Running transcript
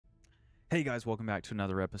Hey guys, welcome back to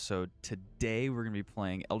another episode. Today we're going to be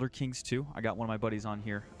playing Elder Kings 2. I got one of my buddies on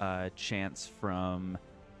here, Chance from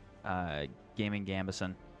Gaming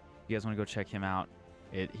Gambeson. If you guys want to go check him out,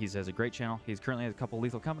 he has a great channel. He's currently has a couple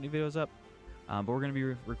Lethal Company videos up, but we're going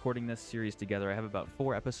to be recording this series together. I have about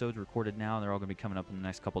 4 episodes recorded now, and they're all going to be coming up in the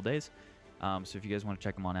next couple days. So if you guys want to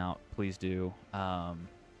check them on out, please do.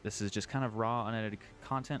 This is just kind of raw, unedited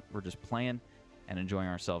content. We're just playing and enjoying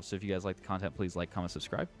ourselves. So if you guys like the content, please like, comment,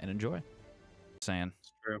 subscribe, and enjoy. Saying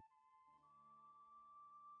it's true.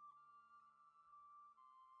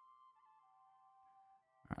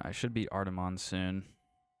 I should beat Artemon soon.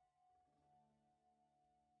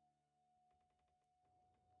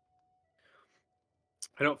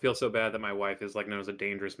 I don't feel so bad that my wife is like known as a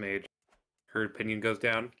dangerous mage. Her opinion goes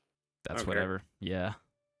down. That's whatever. Yeah.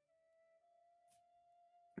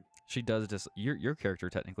 She does your character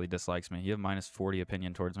technically dislikes me. You have minus 40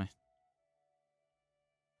 opinion towards me.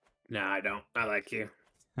 Nah, I don't. I like you.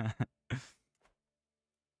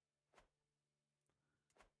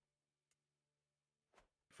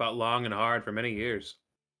 Fought long and hard for many years.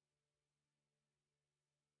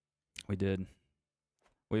 We did.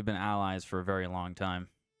 We've been allies for a very long time.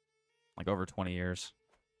 Like over 20 years.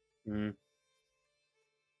 You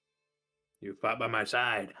fought by my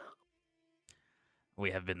side.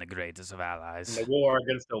 We have been the greatest of allies. In the war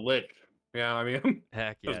against the Lich. Yeah, I mean,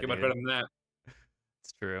 heck yeah, doesn't get much better than that.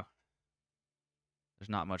 It's true. There's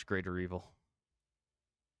not much greater evil.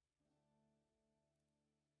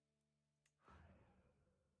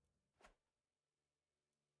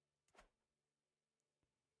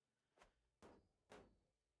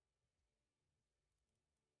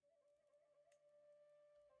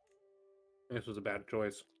 This was a bad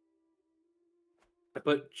choice. I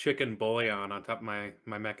put chicken bouillon on top of my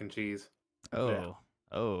mac and cheese. Oh,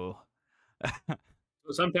 yeah. Oh.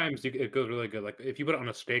 So sometimes it goes really good. Like if you put it on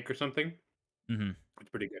a steak or something, it's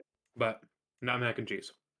pretty good. But not mac and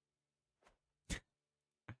cheese.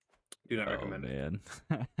 Do not recommend it.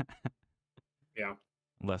 Yeah.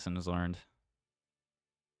 Lesson is learned.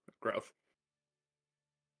 Gross.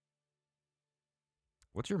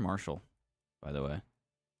 What's your martial, by the way?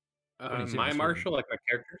 My martial, like my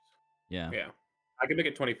characters? Yeah. Yeah. I could make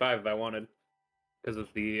it 25 if I wanted. Because of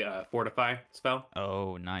the Fortify spell.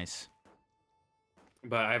 Oh, nice.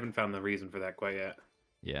 But I haven't found the reason for that quite yet.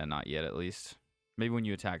 Yeah, not yet at least. Maybe when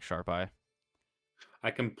you attack Sharp Eye.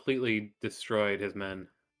 I completely destroyed his men.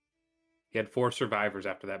 He had 4 survivors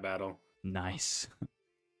after that battle. Nice.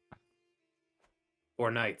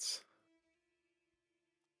 4 knights.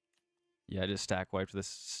 Yeah, I just stack wiped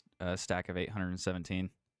this stack of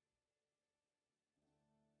 817.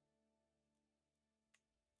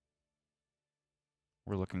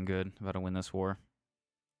 We're looking good. About to win this war.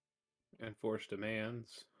 Enforced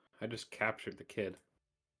demands. I just captured the kid.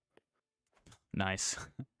 Nice.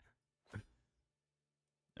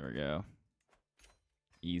 There we go.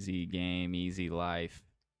 Easy game, easy life.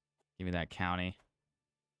 Give me that county.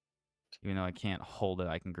 Even though I can't hold it,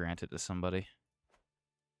 I can grant it to somebody.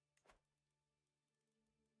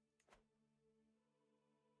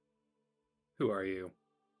 Who are you?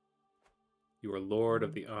 You are Lord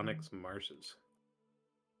of the Onyx Marshes.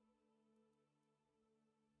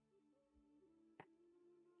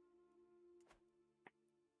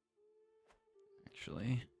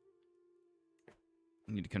 Actually,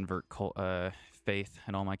 I need to convert faith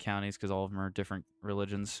in all my counties because all of them are different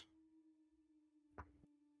religions.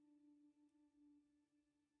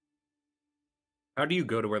 How do you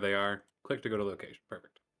go to where they are? Click to go to location.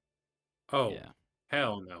 Perfect. Oh, yeah.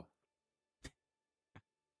 Hell no.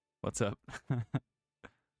 What's up?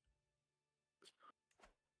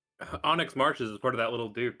 Onyx Marshes is part of that little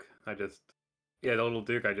duke. The little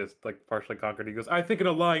duke I just like partially conquered. He goes, I think an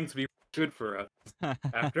alliance would be good for us.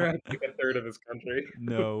 After I take a third of his country.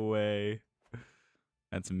 No way.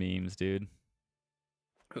 That's memes, dude.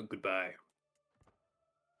 Oh, goodbye.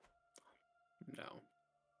 No.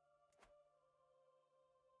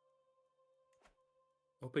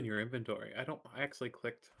 Open your inventory. I actually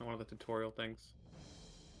clicked on one of the tutorial things.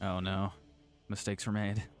 Oh no. Mistakes were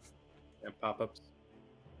made. And pop-ups.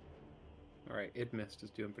 Alright, Idmist is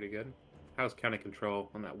doing pretty good. How's county control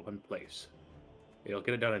on that one place? You'll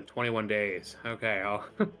get it done in 21 days. Okay,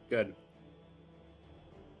 good.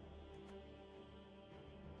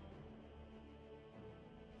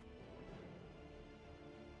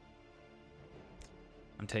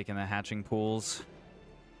 I'm taking the hatching pools.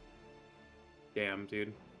 Damn,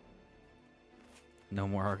 dude. No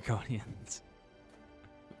more Argonians. Is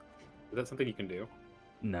that something you can do?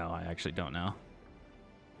 No, I actually don't know.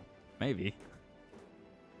 Maybe.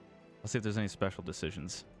 Let's see if there's any special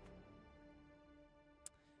decisions.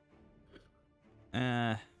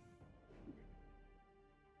 Eh.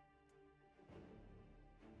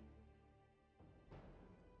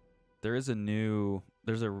 There's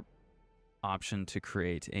a option to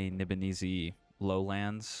create a Nibonese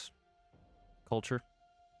lowlands culture.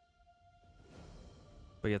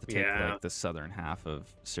 But you have to take Yeah. like the southern half of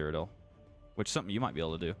Cyrodiil, which is something you might be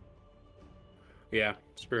able to do. Yeah,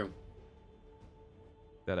 it's true.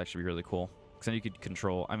 That'd actually be really cool. Because then you could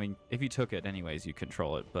control... I mean, if you took it anyways, you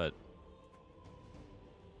control it, but...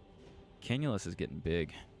 Canulus is getting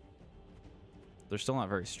big. They're still not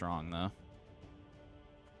very strong, though.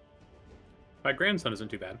 My grandson isn't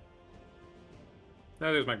too bad.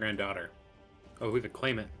 Now there's my granddaughter. Oh, we could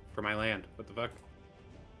claim it for my land. What the fuck?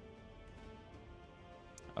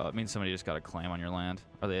 Oh, it means somebody just got a claim on your land.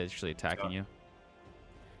 Are they actually attacking you?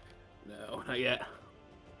 No, not yet.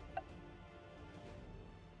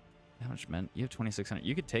 How much men? You have 2,600.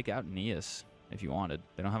 You could take out Neas if you wanted.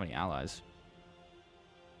 They don't have any allies.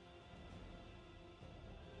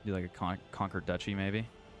 Do like a conquered duchy, maybe?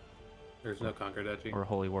 There's no conquer duchy. Or a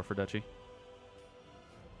holy war for duchy?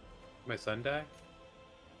 My son die?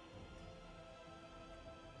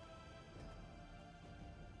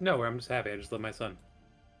 No, I'm just happy. I just love my son.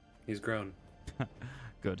 He's grown.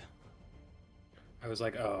 Good. I was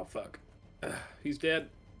like, oh, fuck. He's dead.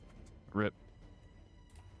 Rip.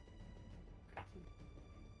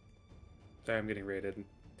 Sorry, I'm getting raided.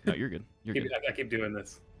 No, you're good. You're good. I keep doing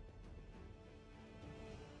this.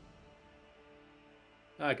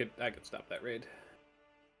 I could stop that raid.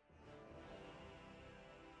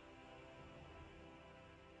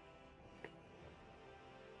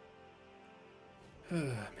 Oh,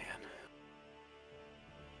 man.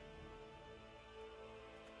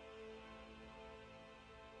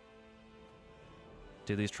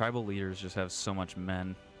 Dude, these tribal leaders just have so much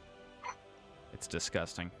men. It's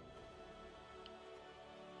disgusting.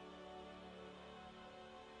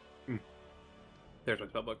 There's my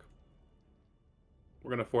spellbook.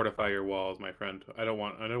 We're gonna fortify your walls, my friend. I don't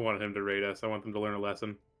want him to raid us. I want them to learn a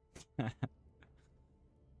lesson.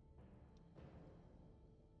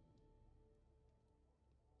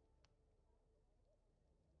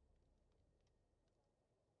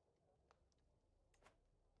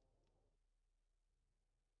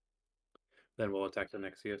 Then we'll attack the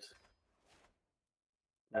Nexius.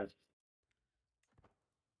 Yes.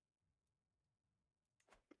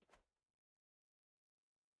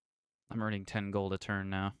 I'm earning 10 gold a turn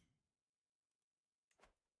now.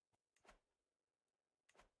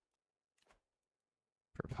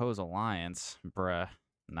 Propose alliance? Bruh.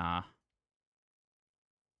 Nah.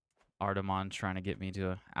 Artemon trying to get me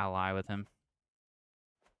to ally with him.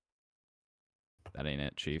 That ain't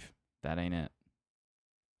it, Chief. That ain't it.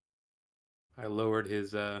 I lowered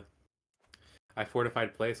his I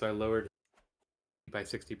fortified place, so I lowered by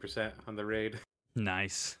 60% on the raid.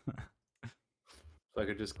 Nice. So I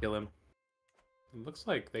could just kill him. It looks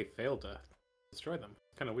like they failed to destroy them.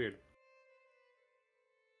 It's kind of weird.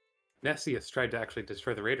 Nexius tried to actually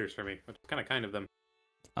destroy the raiders for me, which is kind of them.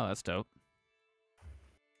 Oh, that's dope.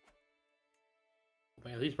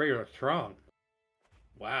 Man, these raiders are strong.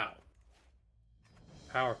 Wow.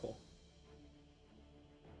 Powerful.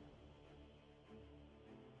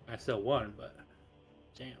 I still won, but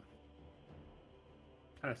damn.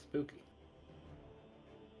 Kind of spooky.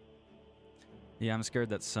 Yeah, I'm scared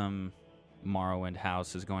that some Morrowind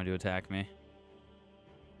house is going to attack me.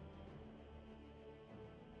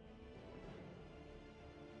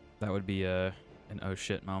 That would be an oh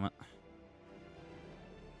shit moment.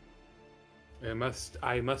 I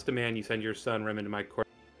must demand you send your son Rem into my court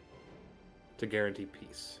to guarantee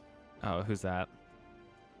peace. Oh, who's that?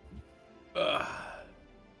 Ugh.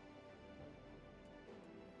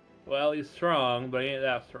 Well, he's strong, but he ain't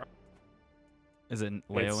that strong. Is it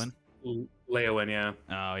Leowen? Leowen, yeah.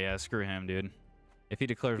 Oh, yeah, screw him, dude. If he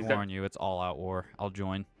declares war on you, it's all-out war. I'll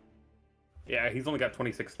join. Yeah, he's only got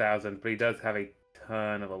 26,000, but he does have a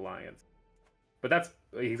ton of alliance. But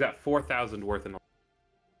he's got 4,000 worth in.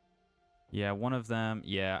 Yeah, one of them.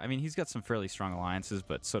 Yeah, I mean, he's got some fairly strong alliances,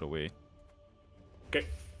 but so do we. Okay.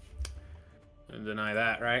 And deny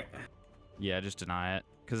that, right? Yeah, just deny it.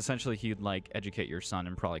 Because essentially he'd, like, educate your son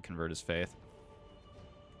and probably convert his faith.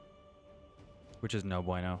 Which is no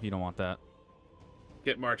bueno. You don't want that.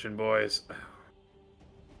 Get marching, boys.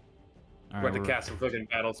 All We're right, to cast some fucking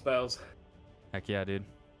battle spells. Heck yeah, dude.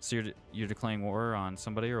 So you're declaring war on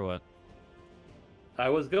somebody or what? I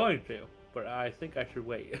was going to, but I think I should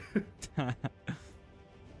wait.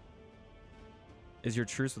 Is your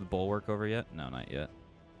truce with Bulwark over yet? No, not yet.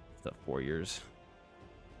 It's 4 years.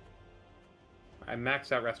 I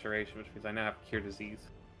maxed out restoration, which means I now have cure disease.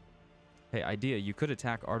 Hey, idea, you could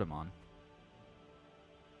attack Artemon.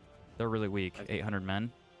 They're really weak. 800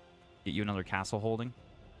 men. Get you another castle holding.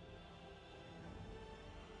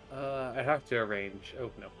 I'd have to arrange. Oh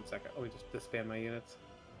no, 1 second. Let me just disband my units.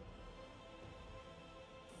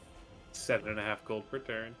 7.5 gold per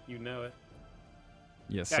turn. You know it.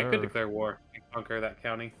 Yes, Yeah, sir. I could declare war and conquer that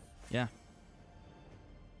county. Yeah.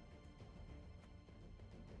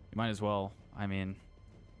 You might as well. I mean,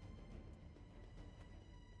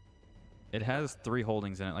 it has 3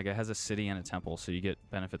 holdings in it. Like, it has a city and a temple, so you get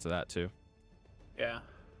benefits of that, too. Yeah.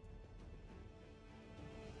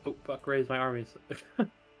 Oh, fuck, raise my armies.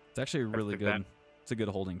 It's actually really good. that. It's a good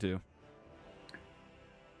holding, too.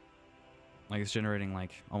 Like, it's generating,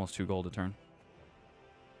 like, almost 2 gold a turn.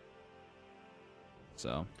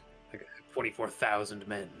 So. Like 24,000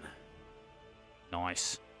 men.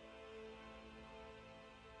 Nice.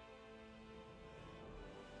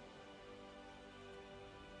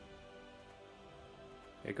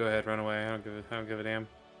 Hey, go ahead, run away. I don't give a damn.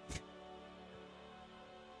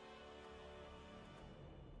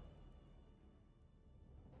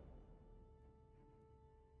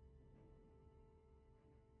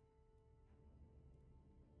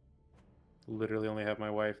 Literally only have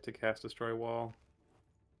my wife to cast Destroy Wall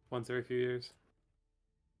once every few years.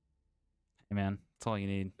 Hey, man. That's all you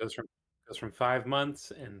need. Goes from 5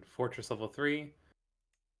 months in Fortress level 3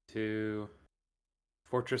 to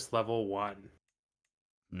Fortress level 1.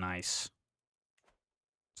 Nice.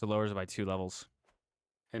 So lowers it by 2 levels.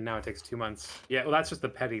 And now it takes 2 months. Yeah, well, that's just the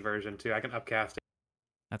petty version, too. I can upcast it.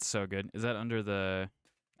 That's so good. Is that under the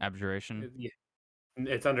abjuration? Yeah.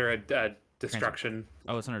 It's under a destruction.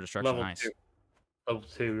 Oh, it's under destruction. Level Nice. 2. Level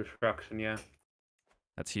 2 destruction, yeah.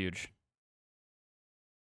 That's huge.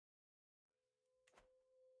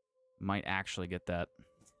 Might actually get that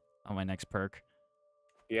on my next perk.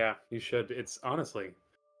 Yeah, you should. It's honestly,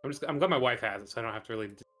 I'm glad my wife has it, so I don't have to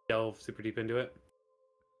really delve super deep into it.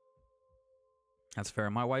 That's fair.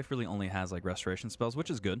 My wife really only has like restoration spells, which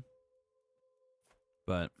is good.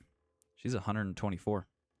 But she's 124.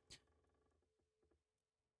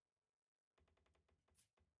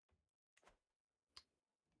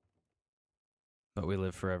 But we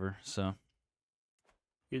live forever, so.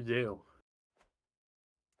 You do.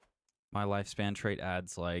 My lifespan trait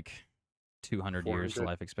adds like 200 years to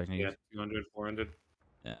life expectancy. Yeah, 200, 400.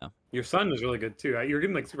 Yeah. Your son is really good too. You're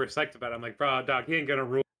getting like super psyched about it. I'm like, bro, Doc, he ain't gonna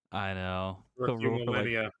rule I know. for He'll a few rule for like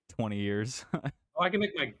millennia. 20 years. Oh, I can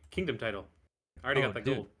make my kingdom title. I already got the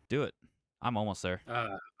dude, gold. do it. I'm almost there.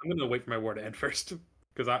 I'm gonna wait for my war to end first,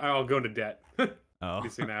 because I'll go into debt Oh.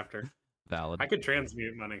 pretty soon after. Valid. I could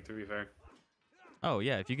transmute money, to be fair. Oh,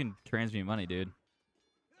 yeah, if you can transmute money, dude.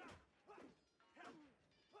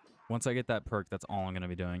 Once I get that perk, that's all I'm going to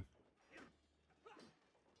be doing.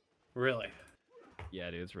 Really?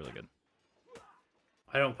 Yeah, dude, it's really good.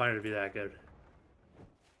 I don't find it to be that good.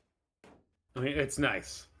 I mean, it's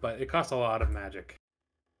nice, but it costs a lot of magic.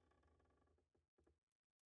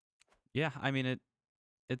 Yeah, I mean,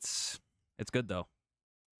 it's good, though.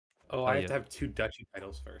 Oh, I have to have 2 duchy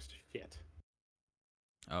titles first. Shit.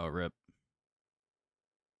 Oh, rip.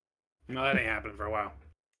 No, that ain't happening for a while.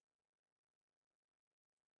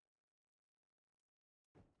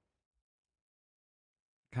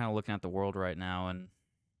 Kind of looking at the world right now, and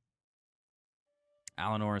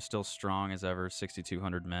Alinor is still strong as ever,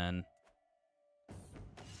 6,200 men.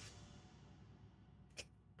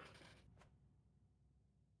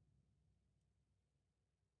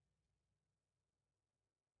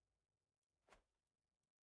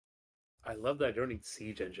 I love that I don't need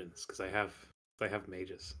siege engines because I have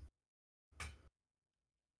mages.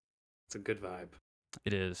 It's a good vibe.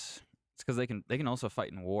 It is. It's because they can also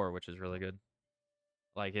fight in war, which is really good.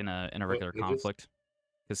 Like in a regular conflict,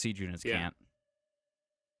 because siege units can't.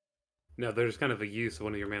 No, they're just kind of a use of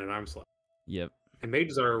one of your man-at-arms slots. Yep. And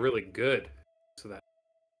mages are really good. So that.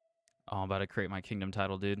 Oh, I'm about to create my kingdom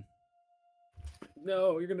title, dude.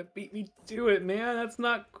 No, you're gonna beat me to it, man. That's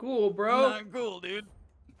not cool, bro. Not cool, dude.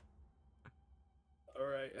 All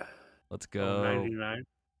right. Let's go. 99.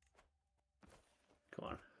 Come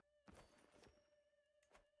on.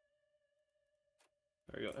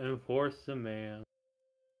 There we go. Enforce the man.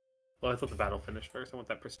 Well, let's let the battle finish first. I want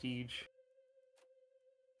that prestige.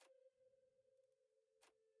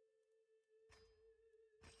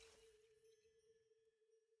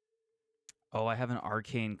 Oh, I have an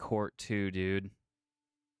arcane court too, dude.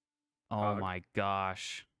 Oh my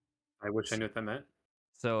gosh. I wish I knew what that meant.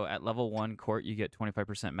 So at level 1 court, you get 25%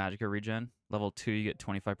 magicka regen. Level 2, you get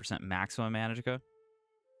 25% maximum magicka.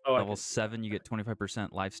 Oh, level 7, you get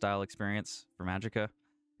 25% lifestyle experience for magicka.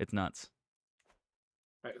 It's nuts.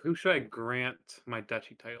 All right, who should I grant my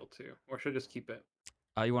duchy title to? Or should I just keep it?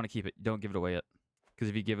 You want to keep it. Don't give it away yet. Because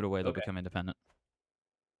if you give it away, they'll Okay, become independent.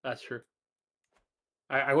 that's true.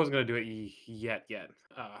 I wasn't gonna do it yet.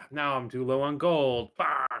 Now I'm too low on gold.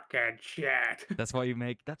 Fucking shit. That's why you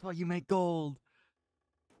make. That's why you make gold.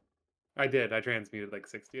 I did. I transmuted like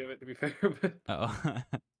 60 of it to be fair, but Oh.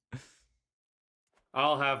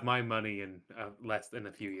 I'll have my money in less than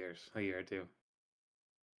a year or two.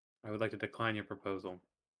 I would like to decline your proposal.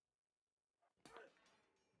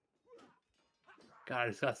 God, I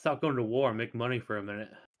just gotta stop going to war and make money for a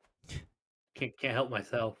minute. Can't help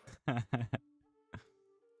myself.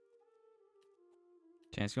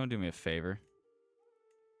 Chance, you want to do me a favor?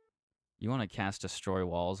 You want to cast Destroy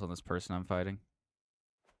Walls on this person I'm fighting?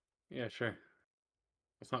 Yeah, sure.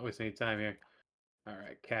 Let's not waste any time here. All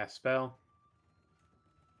right, cast spell.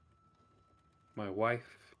 My wife.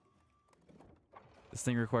 This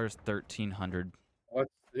thing requires 1,300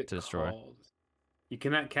 What's it to destroy. called? You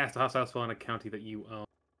cannot cast a hostile spell on a county that you own.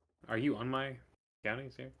 Are you on my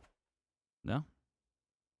counties here? No?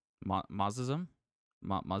 Mazism?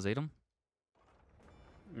 Mazadum?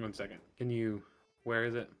 1 second. Can you? Where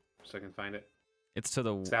is it? So I can find it. It's to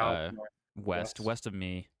the South, west of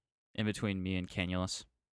me, in between me and Canulus.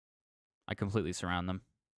 I completely surround them.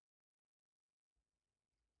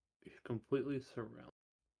 completely surround.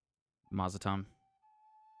 Mazatam.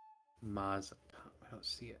 Mazatam. I don't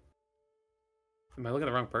see it. Am I looking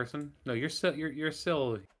at the wrong person? No, you're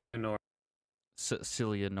still North.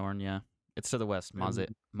 Cilia Norn, yeah. It's to the west.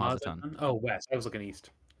 Mazatan. Oh, west. I was looking east.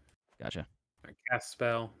 Gotcha. Right, cast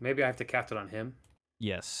spell. Maybe I have to cast it on him.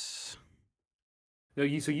 Yes. No,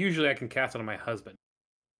 so usually I can cast it on my husband.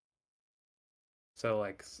 So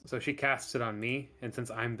she casts it on me, and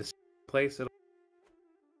since I'm the place,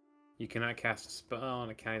 you cannot cast a spell on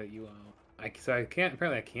a county that you own. So I can't.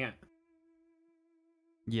 Apparently, I can't.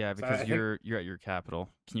 Yeah, because you're at your capital.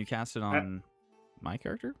 Can you cast it on my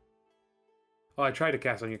character? Oh, I tried to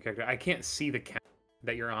cast on your character. I can't see the county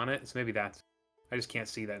that you're on it, so maybe that's. I just can't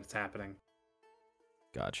see that it's happening.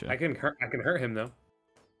 Gotcha. I can hurt him though.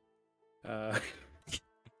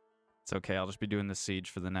 It's okay. I'll just be doing the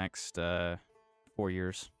siege for the next 4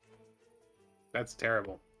 years. That's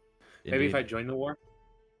terrible. Indeed. Maybe if I join the war.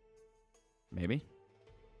 Maybe.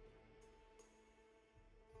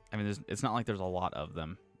 I mean, it's not like there's a lot of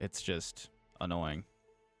them. It's just annoying.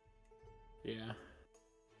 Yeah.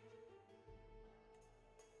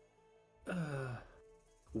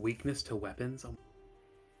 Weakness to weapons.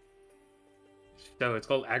 So it's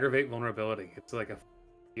called aggravate vulnerability. It's like a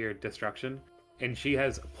year destruction, and she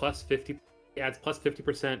has plus 50. Adds plus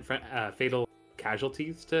 50% fatal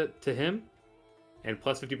casualties to him, and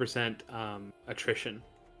plus 50% attrition,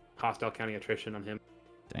 hostile county attrition on him.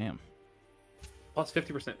 Damn. Plus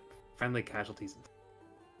 50% friendly casualties.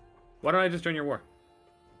 Why don't I just join your war?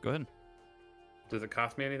 Go ahead. Does it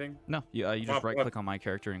cost me anything? No, you just right click on my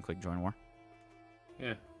character and click join war.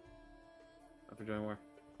 Yeah. After join war.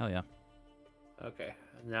 Hell yeah. Okay,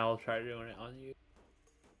 now I'll try doing it on you.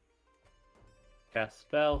 Cast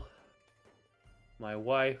spell. My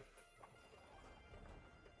wife.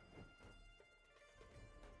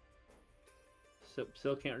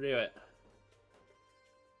 Still can't do it.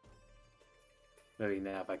 Maybe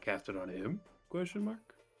now if I cast it on him? Question mark.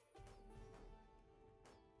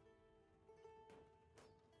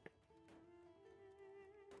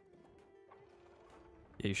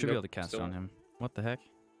 Yeah, you should be able to cast it on him. What the heck?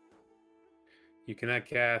 You cannot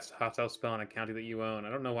cast hostile spell on a county that you own.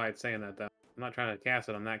 I don't know why it's saying that though. I'm not trying to cast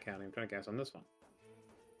it on that county. I'm trying to cast on this one.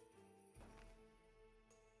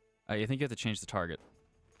 You think you have to change the target.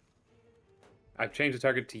 I've changed the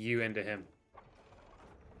target to you and to him.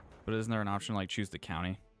 But isn't there an option like choose the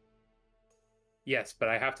county? Yes, but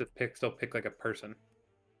I have to still pick like a person.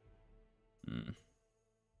 Mm.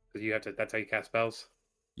 Because you have to. That's how you cast spells.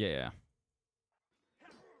 Yeah.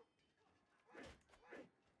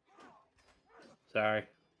 Sorry.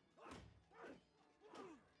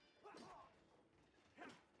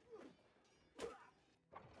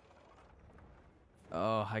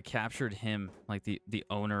 Oh, I captured him, like the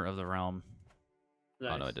owner of the realm.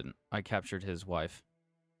 Nice. Oh no, I didn't. I captured his wife.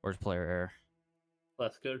 Where's player error?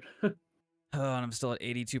 That's good. Oh, and I'm still at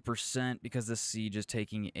 82% because the siege is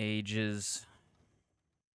taking ages.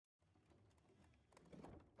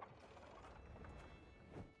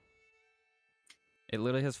 It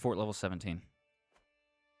literally has fort level 17.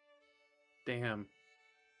 Damn.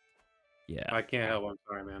 Yeah. I can't help. I'm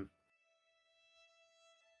sorry, man.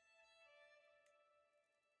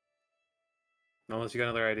 Unless you got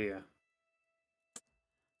another idea.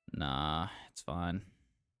 Nah, it's fine.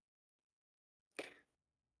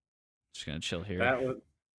 Just gonna chill here. That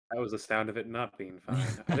was the sound of it not being fine.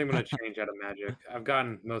 I think I'm gonna change out of magic. I've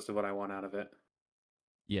gotten most of what I want out of it.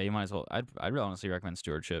 Yeah, you might as well. I'd honestly recommend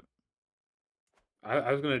Stewardship.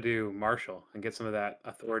 I was gonna do Marshall and get some of that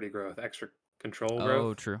authority growth, extra control Oh,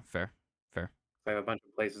 growth. true. Fair. Fair. I have a bunch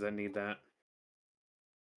of places that need that.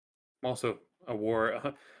 I'm also a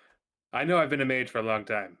war. I know I've been a mage for a long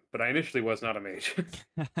time, but I initially was not a mage.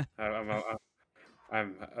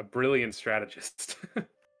 I'm a brilliant strategist.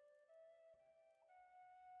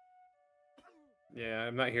 Yeah,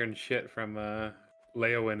 I'm not hearing shit from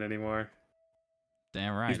Leowin anymore.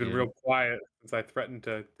 Damn right, He's been dude. real quiet since I threatened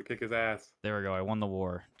to kick his ass. There we go. I won the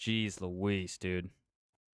war. Jeez Louise, dude.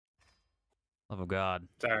 Love of God.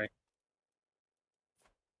 Sorry.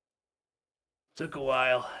 Took a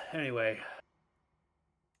while. Anyway.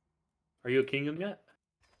 Are you a kingdom yet?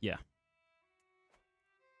 Yeah.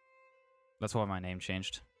 That's why my name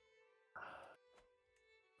changed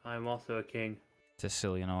I'm also a king. to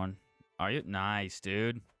Cillianorn. Are you? Nice,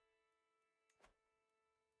 dude.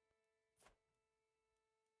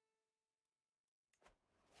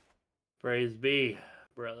 Praise be,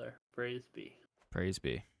 brother. Praise be. Praise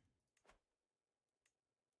be.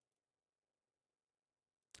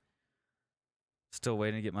 Still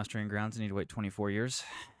waiting to get mustering grounds. I need to wait 24 years.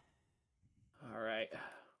 All right.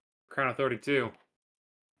 Crown Authority 2.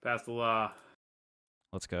 Pass the law.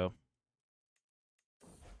 Let's go.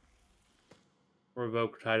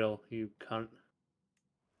 Revoke title, you cunt.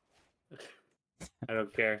 I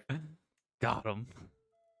don't care. Got him.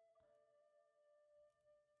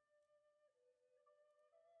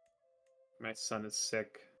 My son is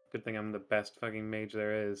sick. Good thing I'm the best fucking mage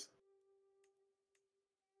there is.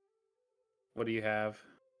 What do you have?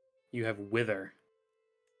 You have Wither.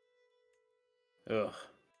 Ugh.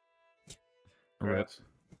 Rip. Gross.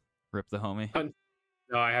 Rip the homie.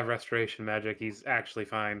 No, I have Restoration Magic. He's actually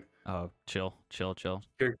fine. Oh, chill. Chill, chill.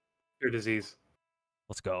 Cure disease.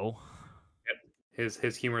 Let's go. Yep.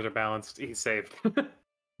 His humors are balanced. He's saved.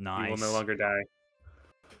 Nice. He will no longer die.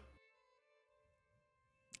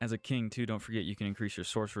 As a king, too, don't forget you can increase your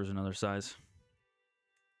sorcerers another size.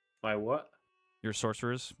 My what? Your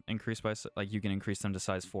sorcerers increase by, like, you can increase them to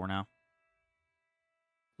size 4 now.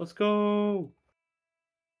 Let's go!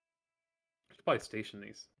 I should probably station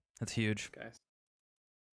these That's huge. guys.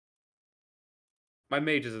 My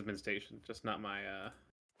mages have been stationed, just not my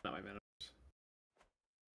minions.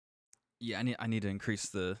 Yeah, I need to increase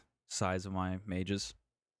the size of my mages.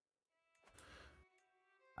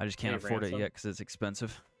 I just can't Pay afford it ransom? yet because it's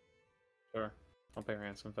expensive. Sure. I'll pay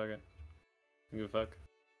ransom, fuck it. Don't give a fuck.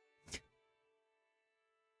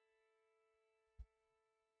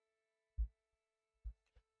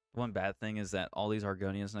 One bad thing is that all these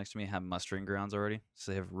Argonians next to me have mustering grounds already,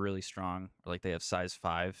 so they have really strong, like they have size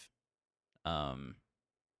 5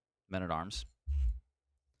 men at arms,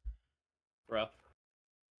 Rough.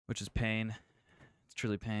 which is pain. It's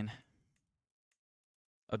truly pain.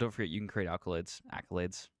 Oh, don't forget you can create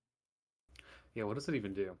accolades. Yeah, what does it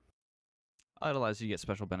even do? It allows you to get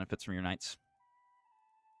special benefits from your knights.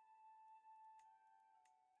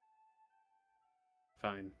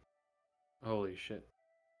 Fine. Holy shit.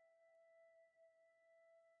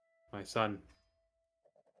 My son.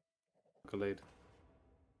 Accolade.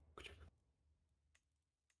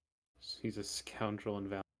 He's a scoundrel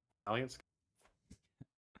and valiant.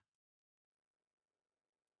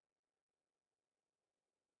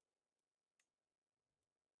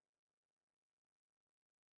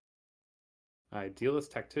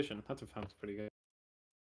 Idealist tactician. That sounds pretty good.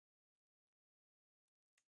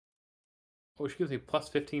 Oh, she gives me plus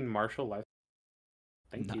 15 martial life.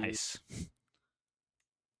 Thank you. Nice.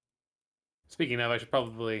 Speaking of, I should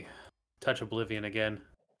probably touch Oblivion again.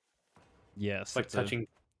 Yes. It's like touching.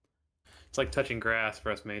 It's like touching grass for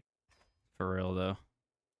us, mate. For real though.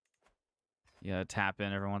 You gotta tap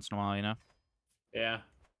in every once in a while, you know? Yeah.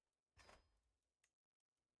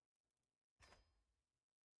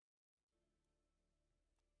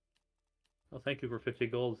 Well, thank you for 50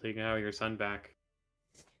 gold so you can have your son back.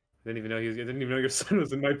 I didn't even know your son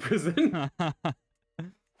was in my prison.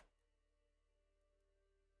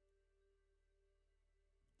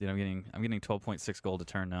 Dude, I'm getting 12.6 gold a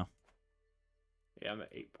turn now. Yeah, I'm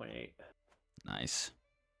at 8.8. Nice.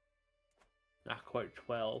 Not quite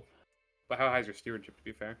 12. But how high is your stewardship, to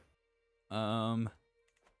be fair?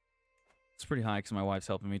 It's pretty high because my wife's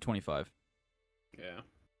helping me. 25. Yeah.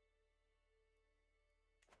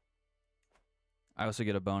 I also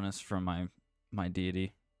get a bonus from my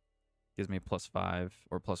deity. Gives me +5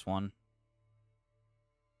 or +1. And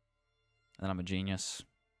then I'm a genius.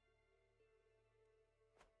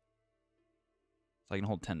 So I can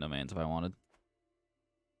hold 10 domains if I wanted.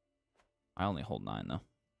 I only hold 9 though.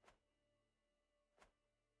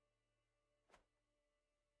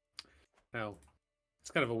 Now,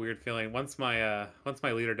 It's kind of a weird feeling. Once my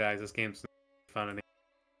leader dies, this game's not fun anymore.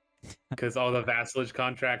 Because all the vassalage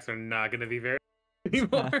contracts are not going to be very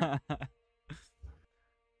anymore.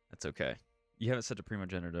 That's okay. You have it set to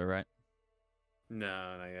primogenitor, right?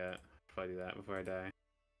 No, not yet. If I do that before I die.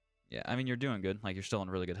 Yeah, I mean, you're doing good. Like, you're still in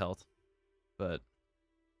really good health. But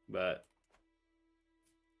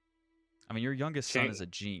I mean, your youngest son is a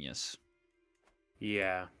genius.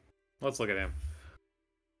 Yeah. Let's look at him.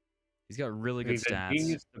 He's got really good stats.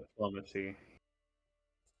 Genius diplomacy.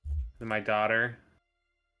 And my daughter,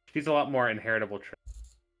 she's a lot more inheritable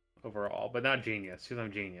overall, but not genius. She's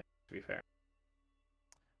not genius, to be fair.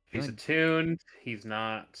 She's attuned. He's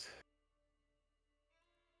not.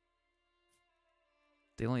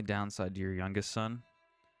 The only downside to your youngest son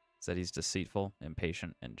is that he's deceitful,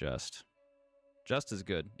 impatient, and just. Just is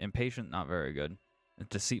good. Impatient, not very good. And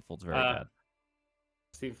deceitful is very bad.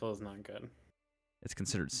 Deceitful is not good. It's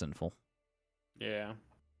considered sinful. Yeah.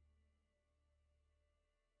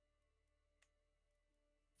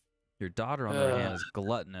 Your daughter, on the other hand, is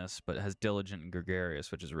gluttonous, but has diligent and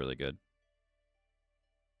gregarious, which is really good.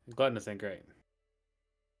 Gluttonous ain't great.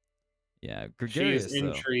 Yeah, gregarious, She's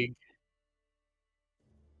intrigued.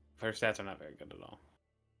 Her stats are not very good at all.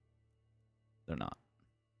 They're not.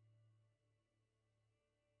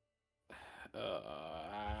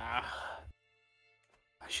 I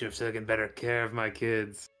should have taken better care of my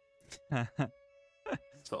kids.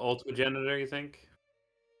 So ultimate genitor, you think?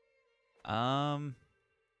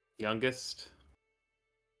 Youngest?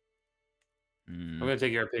 I'm going to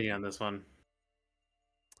take your opinion on this one.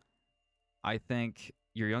 I think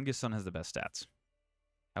your youngest son has the best stats.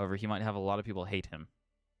 However, he might have a lot of people hate him.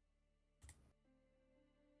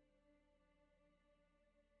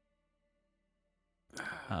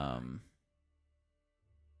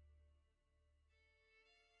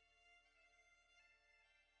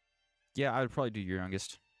 Yeah, I would probably do your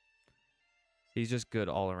youngest. He's just good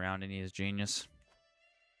all around, and he is genius.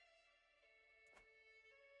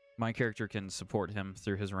 My character can support him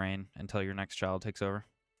through his reign until your next child takes over.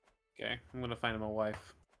 Okay, I'm going to find him a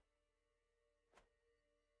wife.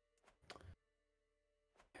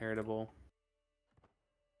 Heritable.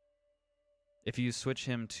 If you switch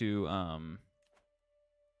him to,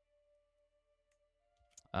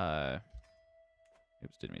 oops,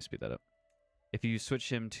 didn't mean to speed that up. If you switch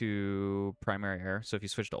him to primary heir, so if you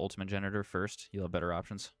switch to ultimate genitor first, you'll have better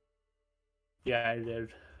options. Yeah, I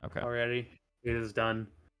did. Okay. Already. It is done.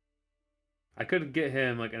 I could get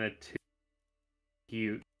him like an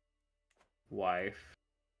cute wife.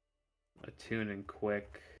 Attuned and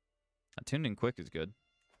quick. Attuned and quick is good.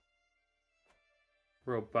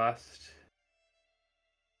 Robust.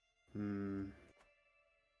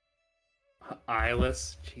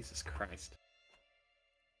 Eyeless. Jesus Christ.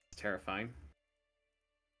 It's terrifying.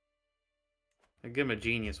 I'd give him a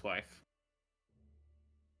genius wife.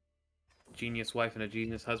 Genius wife and a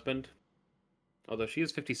genius husband. Although she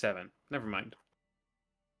is 57. Never mind.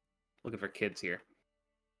 Looking for kids here.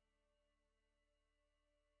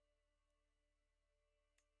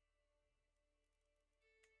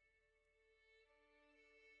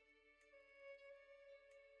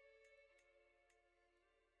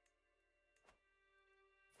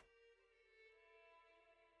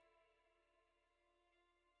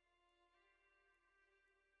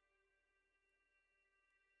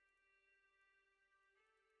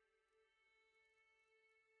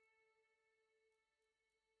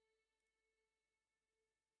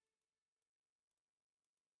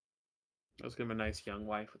 Let's give him a nice young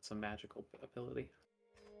wife with some magical ability.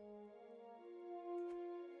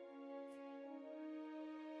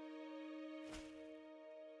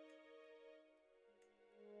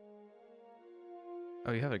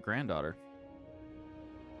 Oh, you have a granddaughter.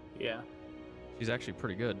 Yeah. She's actually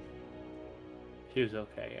pretty good. She was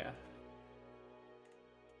okay, yeah.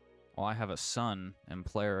 Well, I have a son and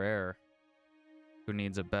player heir who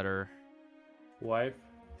needs a better... wife?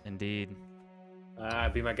 Indeed.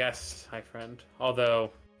 Be my guest, my friend.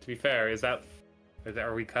 Although, to be fair,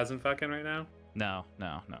 are we cousin fucking right now? No.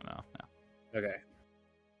 Okay.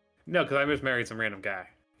 No, because I just married some random guy.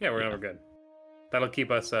 Yeah, we're good. That'll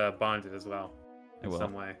keep us bonded as well. In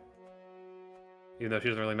some way. Even though she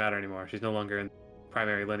doesn't really matter anymore. She's no longer in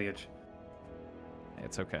primary lineage.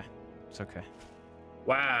 It's okay. It's okay.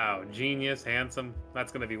 Wow, genius, handsome.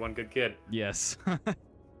 That's going to be one good kid. Yes. That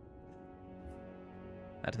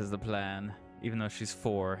is the plan. Even though she's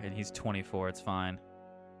 4 and he's 24, it's fine.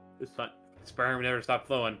 It's fine. Sperm never stop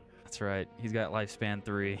flowing. That's right. He's got lifespan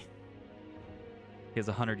 3. He has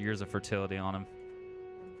 100 years of fertility on him.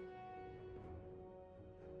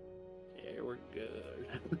 Yeah, we're good.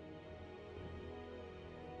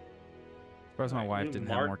 Surprised my wife You didn't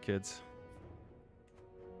have more kids.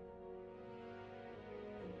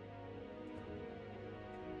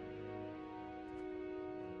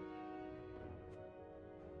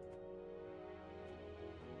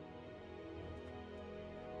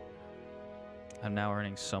 I'm now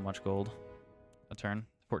earning so much gold a turn.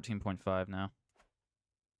 14.5 now.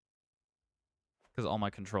 Because all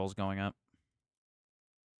my controls going up.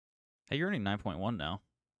 Hey, you're earning 9.1 now.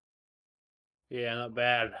 Yeah, not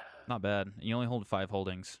bad. Not bad. You only hold 5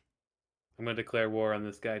 holdings. I'm gonna declare war on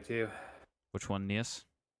this guy too. Which one, Neas?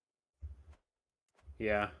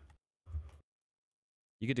 Yeah.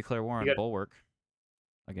 You could declare war on got... Bulwark.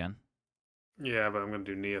 Again. Yeah, but I'm gonna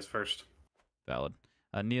do Neas first. Valid.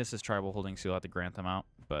 Neas is tribal holdings, so you'll have to grant them out,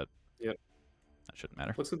 but yep, that shouldn't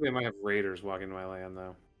matter. Looks like they might have raiders walking my land,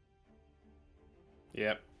 though.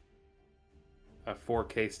 Yep. A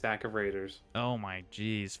 4K stack of raiders. Oh my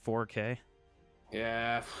jeez, 4K?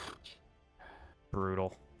 Yeah.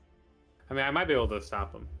 Brutal. I mean, I might be able to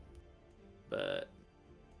stop them, but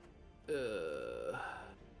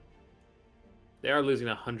they are losing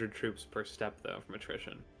 100 troops per step, though, from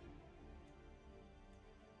attrition.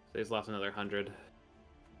 So he's lost another 100.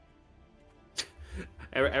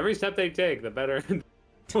 Every step they take, the better, the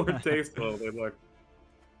more tasteful they look.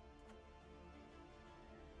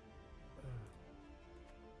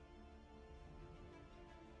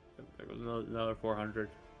 There goes another 400.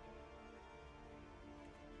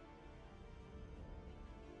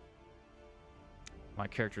 My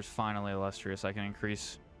character's finally illustrious. I can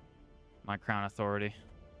increase my crown authority.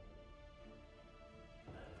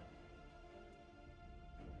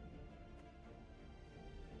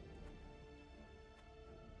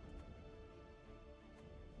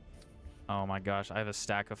 Oh my gosh, I have a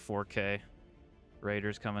stack of 4K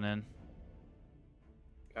raiders coming in.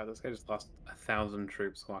 God, this guy just lost 1,000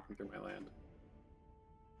 troops walking through my land.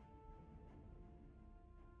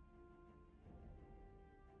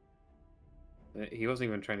 He wasn't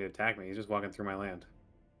even trying to attack me. He's just walking through my land.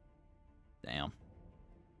 Damn.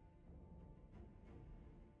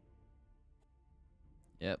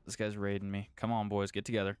 Yep, this guy's raiding me. Come on, boys, get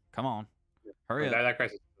together. Come on. Hurry up. That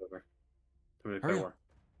crisis is over. I'm gonna declare war.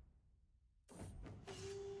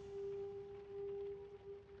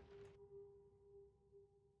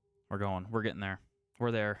 We're going. We're getting there.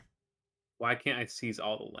 We're there. Why can't I seize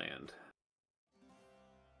all the land?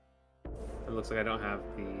 It looks like I don't have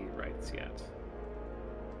the rights yet.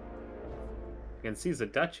 I can seize the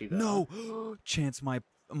duchy, though. No! Chance,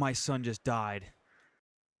 my son just died.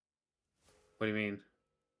 What do you mean?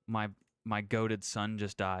 My goated son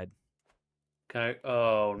just died. Can I...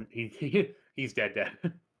 Oh, he's dead.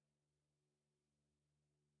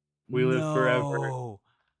 We live forever.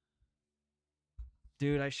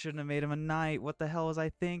 Dude, I shouldn't have made him a knight. What the hell was I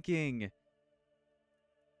thinking?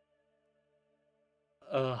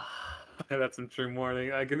 That's some true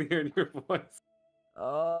mourning. I can hear in your voice.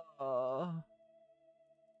 Oh.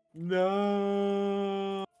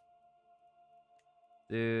 No.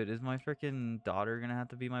 Dude, is my freaking daughter gonna have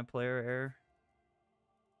to be my player heir?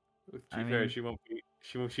 To be fair, she won't be.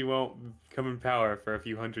 She won't come in power for a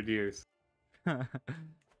few hundred years.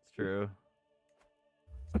 It's true.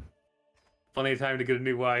 Plenty of time to get a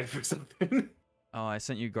new wife or something. Oh, I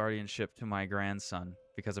sent you guardianship to my grandson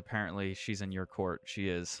because apparently she's in your court. She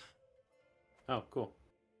is. Oh, cool.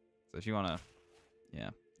 So if you wanna, yeah,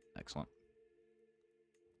 excellent.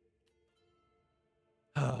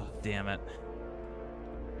 Oh, damn it.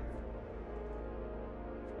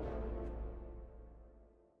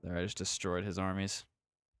 There, I just destroyed his armies.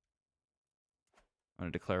 I'm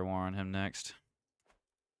gonna declare war on him next.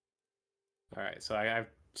 All right, so I have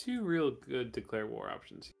 2 real good declare war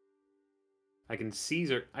options. I can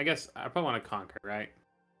seize, or I guess I probably want to conquer, right?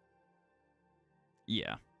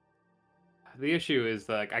 Yeah. The issue is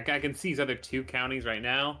like I can seize other 2 counties right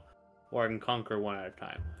now, or I can conquer one at a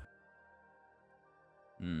time.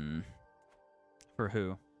 For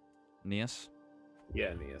who? Neas?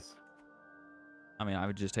 Yeah, Neas. I mean, I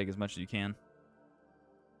would just take as much as you can.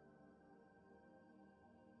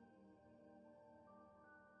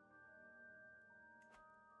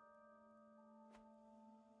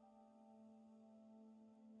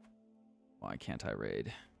 Why can't I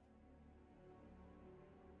raid?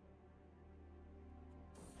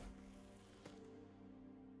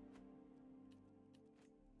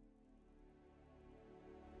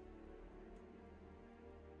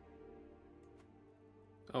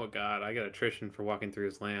 Oh god, I got attrition for walking through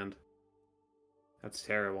his land. That's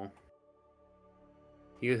terrible.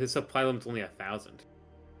 His supply limit's only 1,000.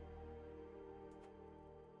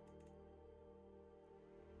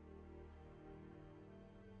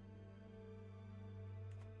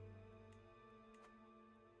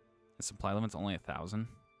 The supply limit's only 1,000.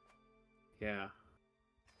 Yeah.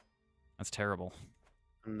 That's terrible.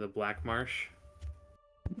 And the Blackmarsh.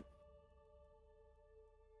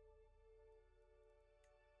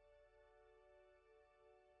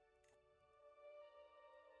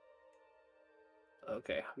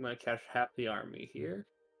 Okay, I'm gonna catch half the army here.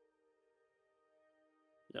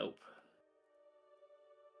 Nope.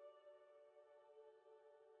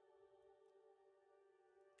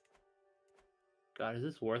 God, is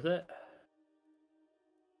this worth it?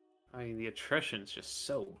 I mean, the attrition's just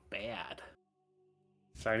so bad.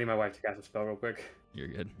 Sorry, I need my wife to cast a spell real quick. You're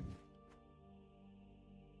good.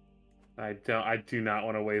 I do not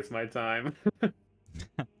want to waste my time.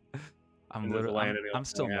 I'm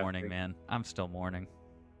still mourning, man. I'm still mourning.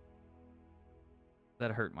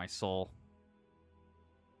 That hurt my soul.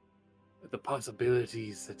 The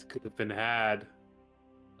possibilities that could have been had.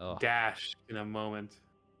 Ugh. Dashed in a moment.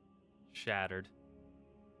 Shattered.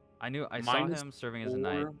 I saw him serving as a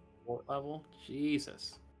knight. Fort level?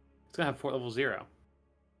 Jesus. It's gonna have fort level 0.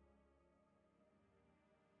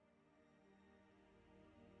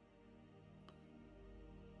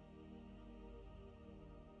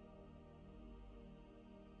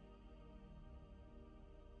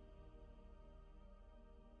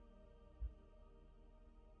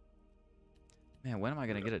 Man, when am I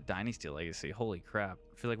going to get a Dynasty Legacy? Holy crap.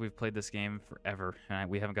 I feel like we've played this game forever, and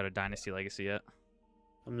we haven't got a Dynasty Legacy yet.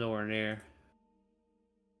 I'm nowhere near.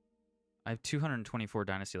 I have 224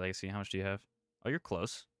 Dynasty Legacy. How much do you have? Oh, you're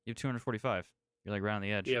close. You have 245. You're like right on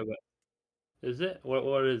the edge. Yeah, but is it?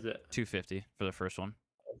 What is it? 250 for the first one.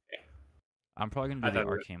 Okay. I'm probably going to do the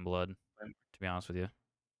Arcane Blood, to be honest with you.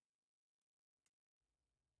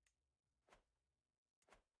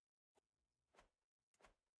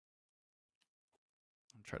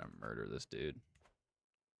 I'm trying to murder this dude.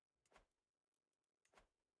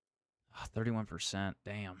 31%.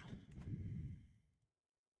 Damn.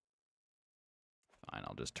 Fine,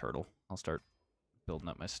 I'll just turtle. I'll start building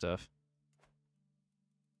up my stuff.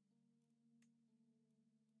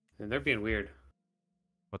 And they're being weird.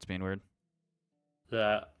 What's being weird?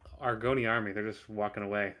 The Argonian army, they're just walking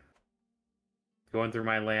away. Going through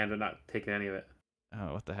my land and not taking any of it.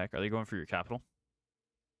 Oh, what the heck? Are they going for your capital?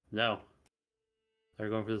 No. They're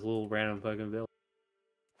going for this little random fucking village.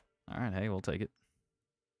 Alright, hey, we'll take it.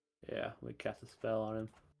 Yeah, we cast a spell on him.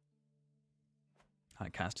 I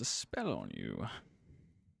cast a spell on you.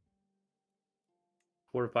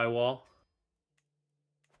 Fortify wall.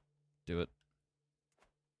 Do it.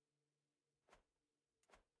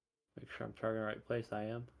 Make sure I'm targeting the right place. I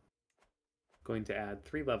am. Going to add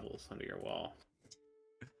 3 levels under your wall.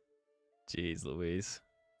 Jeez Louise.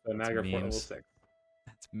 So now you're 4 level 6.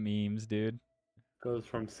 That's memes, dude. Goes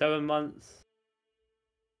from 7 months.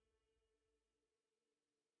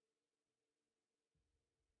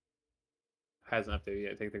 Hasn't updated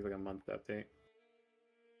yet. It takes like a month to update.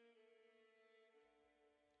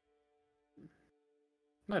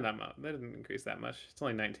 No, not much. That didn't increase that much. It's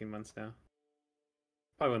only 19 months now.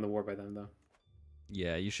 Probably win the war by then, though.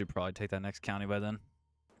 Yeah, you should probably take that next county by then.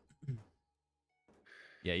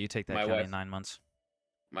 Yeah, you take that My county wife- in 9 months.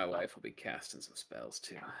 My wife will be casting some spells,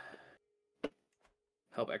 too.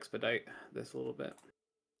 Help expedite this a little bit.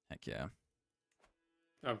 Heck yeah.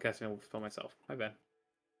 Oh, I'm casting a spell myself. My bad.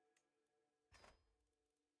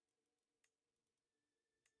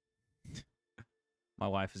 My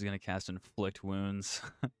wife is going to cast Inflict Wounds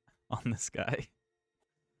on this guy.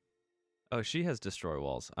 Oh, she has Destroy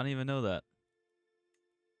Walls. I didn't even know that.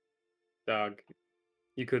 Dog.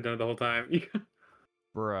 You could have done it the whole time.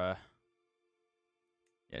 Bruh.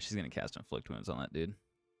 Yeah, she's going to cast Inflict Wounds on that dude.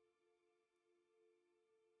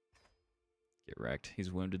 Get wrecked.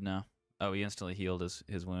 He's wounded now. Oh, he instantly healed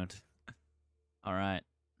his wound. All right.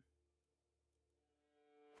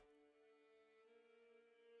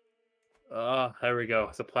 Oh, there we go.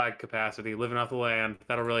 Supply capacity. Living off the land.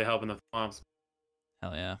 That'll really help in the swamps.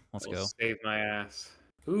 Hell yeah. Let's That'll go. Save my ass.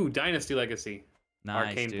 Ooh, Dynasty Legacy. Nice,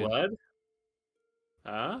 Arcane dude. Blood.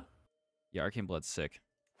 Huh? Yeah, Arcane Blood's sick.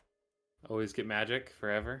 Always get magic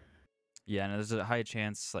forever. Yeah, and there's a high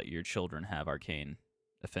chance that your children have Arcane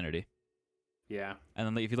Affinity. Yeah. And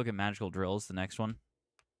then if you look at Magical Drills, the next one.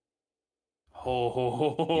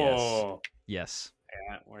 Oh. Yes.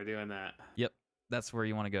 Yeah, we're doing that. Yep. That's where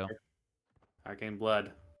you want to go. Arcane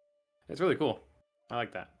Blood. It's really cool. I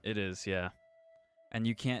like that. It is, yeah. And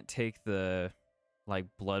you can't take the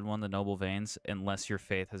blood one, the Noble Veins, unless your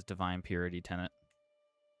faith has Divine Purity Tenet.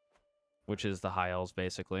 Which is the high elves,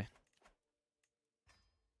 basically.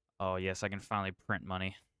 Oh, yes, I can finally print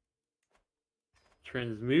money.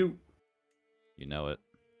 Transmute. You know it.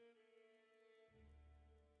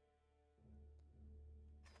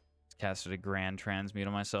 Let's Casted a grand transmute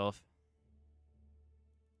on myself.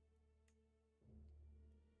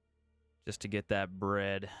 Just to get that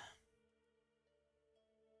bread.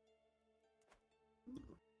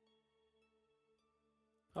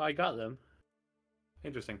 Oh, I got them.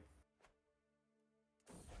 Interesting.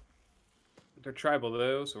 They're tribal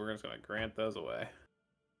though, so we're just gonna grant those away.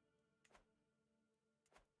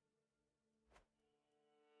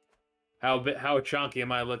 How chunky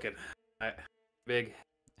am I looking? Big.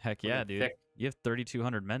 Heck yeah, dude. Thick. You have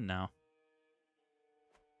 3,200 men now.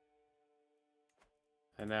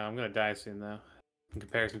 I know, I'm gonna die soon though. In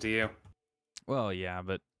comparison to you. Well, yeah,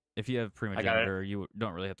 but if you have primogeniture, you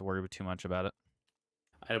don't really have to worry too much about it.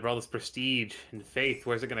 I have all this prestige and faith.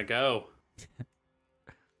 Where's it gonna go?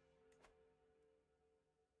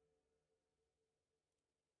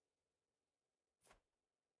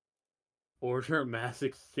 Order mass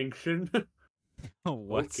extinction?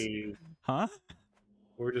 What? Okay. Huh?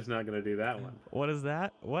 We're just not gonna do that one. What is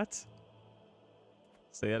that? What?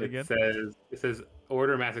 Say that again? It says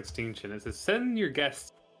order mass extinction. It says send your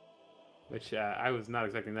guests, which I was not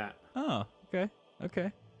expecting that. Oh, okay.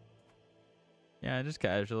 Okay. Yeah, just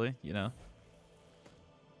casually, you know.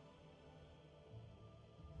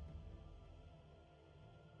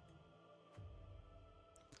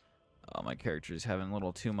 Oh, my character's having a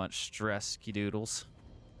little too much stress, doodles.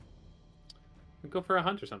 Go for a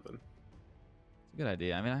hunt or something. It's a good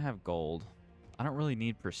idea. I mean, I have gold. I don't really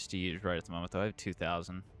need prestige right at the moment, though. I have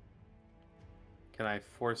 2,000. Can I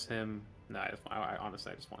force him? No, I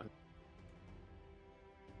honestly, I just want.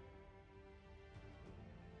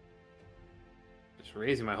 Just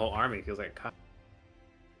raising my whole army feels like a cut.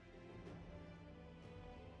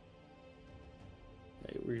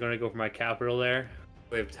 We're gonna go for my capital there.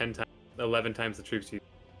 We have 11 times the troops you.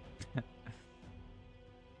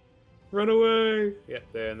 Run away! Yep,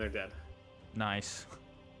 they're dead. Nice.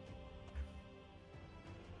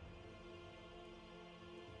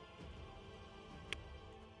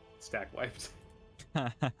 Stack wiped.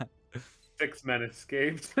 6 men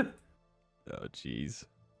escaped. Oh, jeez.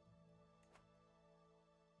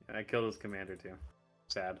 And I killed his commander too.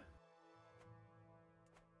 Sad.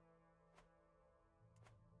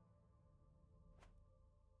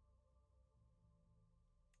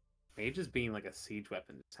 Mages being like a siege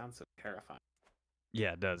weapon sounds so terrifying.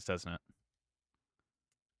 Yeah, it does, doesn't it?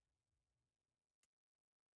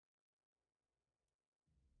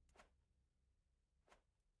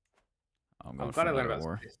 I'm glad I learned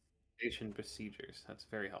about station procedures. That's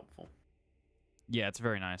very helpful. Yeah, it's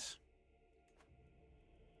very nice.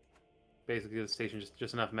 Basically, the station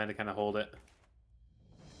just enough men to kind of hold it.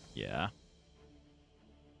 Yeah.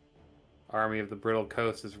 Army of the Brittle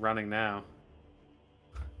Coast is running now.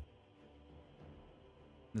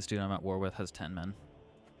 This dude I'm at war with has 10 men.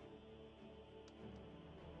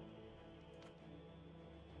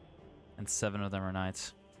 And 7 of them are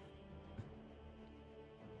knights.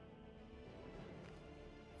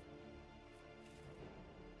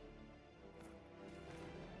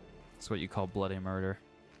 That's what you call bloody murder.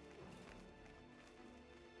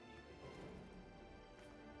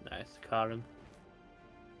 Nice, caught him.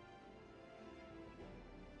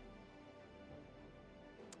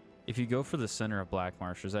 If you go for the center of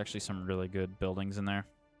Blackmarsh, there's actually some really good buildings in there.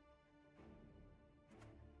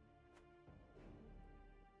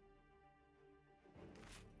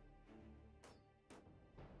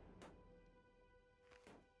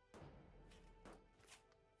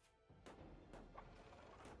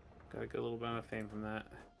 Got a good little bit of fame from that.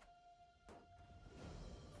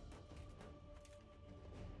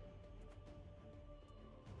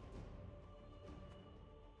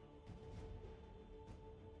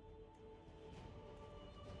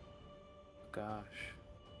 Gosh.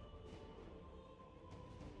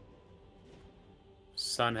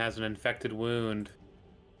 Son has an infected wound.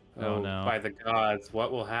 Oh no. By the gods,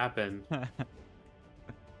 what will happen?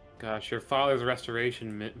 Gosh, your father's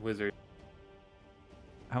restoration wizard.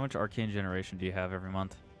 How much arcane generation do you have every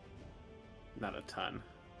month? Not a ton.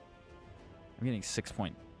 I'm getting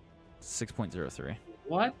 6.03.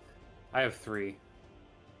 What? I have 3.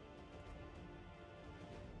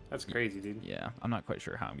 That's crazy, dude. Yeah, I'm not quite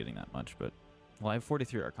sure how I'm getting that much, but... Well, I have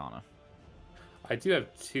 43 Arcana. I do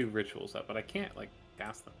have 2 rituals up, but I can't, like,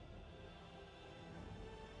 cast them.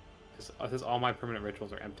 Because all my permanent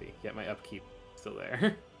rituals are empty, yet my upkeep is still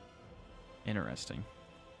there. Interesting.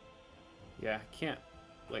 Yeah, I can't.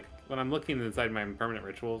 Like, when I'm looking inside my permanent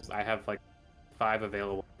rituals, I have, like, 5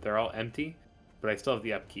 available. They're all empty, but I still have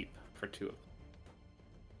the upkeep for 2 of them.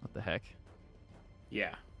 What the heck?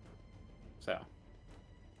 Yeah. So.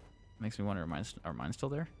 Makes me wonder, are mine still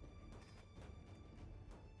there?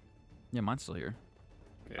 Yeah, mine's still here.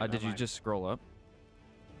 Yeah, Did not you mine. just scroll up?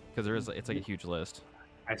 Because there is, it's like a huge list.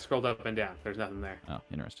 I scrolled up and down. There's nothing there. Oh,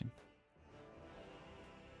 interesting.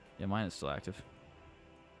 Yeah, mine is still active.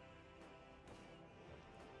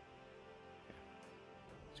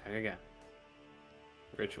 Check again.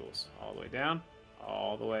 Rituals. All the way down,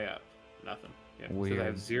 all the way up. Nothing. Yeah. Weird. So I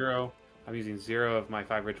have 0. I'm using 0 of my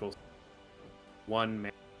 5 rituals. 1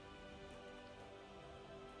 man.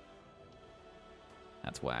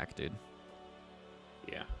 That's whack, dude.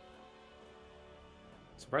 Yeah.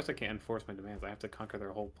 Surprised I can't enforce my demands. I have to conquer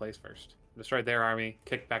their whole place first. Destroy their army,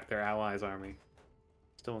 kick back their allies' army.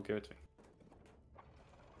 Still won't give it to me.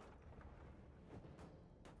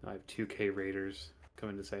 I have 2K raiders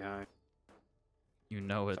coming to say hi. You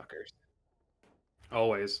know it. Fuckers.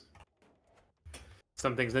 Always.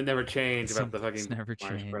 Some things that never change about the fucking never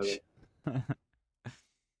Marsh brother. change.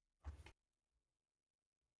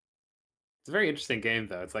 It's a very interesting game,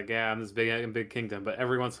 though. It's like, yeah, I'm this big kingdom, but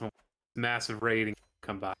every once in a while, massive raiding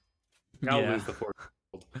come by. I'll lose the fourth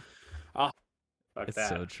world. Oh, fuck It's that.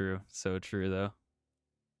 so true. So true, though.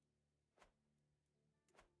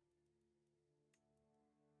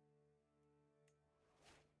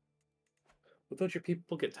 Well, don't your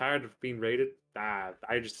people get tired of being raided? I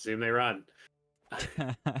just assume they run. I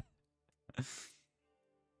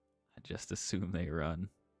just assume they run.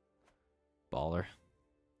 Baller.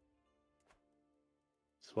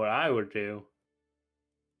 That's what I would do.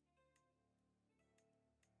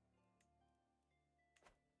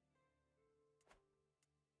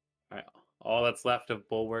 All right, all that's left of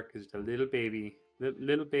Bulwark is a little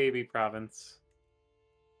baby province.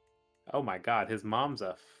 Oh my god, his mom's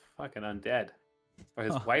a fucking undead. Or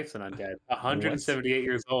his wife's an undead. 178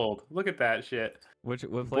 years old. Look at that shit. What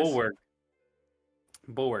place? Bulwark.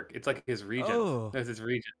 Bulwark. It's like his region. Oh. That's his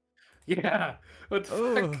region. Yeah. What the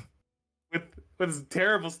Oh. fuck? With his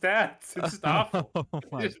terrible stats. It's just awful. Oh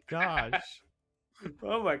my Just bad. gosh.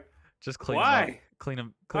 Oh my. Just clean Why? him up. Clean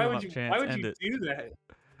him Why up, would you? Chance. Why would End you it. do that?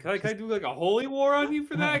 Can I do like a holy war on you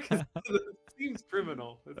for that? 'Cause it seems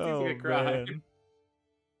criminal. It seems like a crime. Man.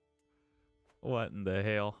 What in the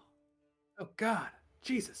hell? Oh God,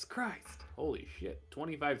 Jesus Christ! Holy shit!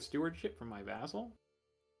 25 stewardship from my vassal.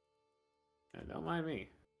 Yeah, don't mind me.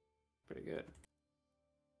 Pretty good.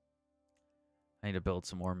 I need to build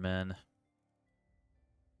some more men.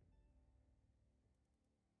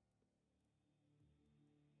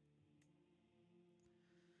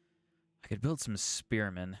 I could build some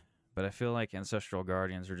spearmen, but I feel like ancestral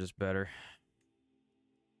guardians are just better.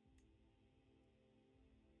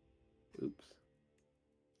 Oops.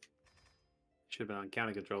 Should have been on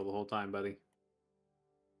county control the whole time, buddy.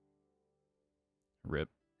 Rip.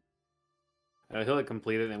 He'll like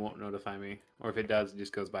complete it and it won't notify me. Or if it does, it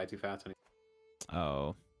just goes by too fast.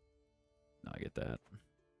 Oh. No, I get that.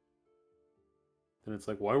 And it's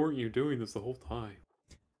like, why weren't you doing this the whole time?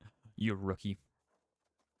 You rookie.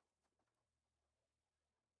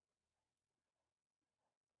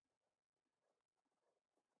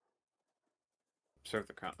 Serve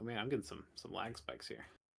the crown. Man, I'm getting some lag spikes here.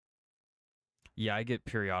 Yeah, I get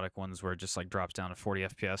periodic ones where it just like drops down to 40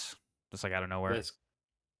 FPS, just like out of nowhere.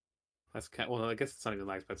 That's kind of, well, I guess it's not even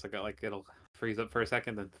lag spikes. Like it'll freeze up for a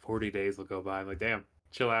second, then 40 days will go by. I'm like, damn,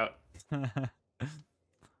 chill out. I'm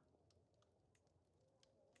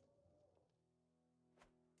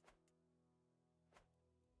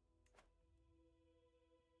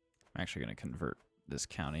actually going to convert this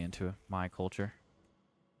county into my culture.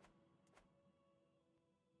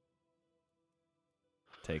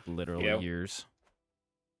 Take literally years.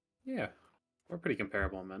 Yeah, we're pretty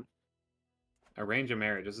comparable, man. Arrange a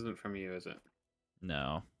marriage. This isn't from you, is it?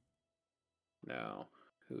 No. No.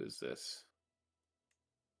 Who is this?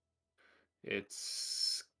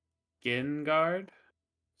 It's Skinguard?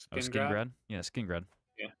 Oh, Skingrad? Yeah, Skingrad.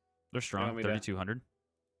 Yeah. They're strong. 3,200.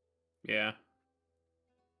 Yeah.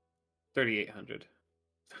 3,800.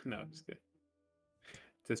 No, I'm just kidding.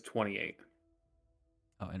 It says 28.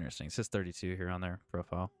 Oh, interesting. It says 32 here on their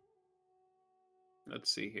profile.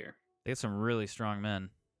 Let's see here. They got some really strong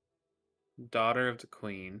men. Daughter of the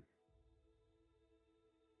Queen.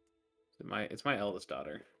 It's my eldest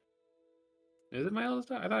daughter. Is it my eldest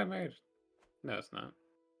daughter? I thought I married. No, it's not.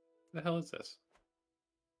 The hell is this?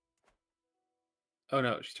 Oh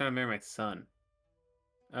no, she's trying to marry my son.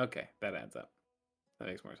 Okay, that adds up. That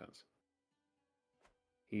makes more sense.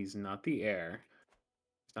 He's not the heir.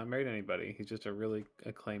 He's not married to anybody. He's just a really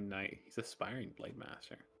acclaimed knight. He's aspiring blade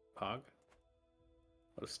master. Pog.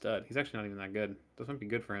 What a stud. He's actually not even that good. This might be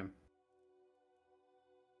good for him.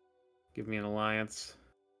 Give me an alliance.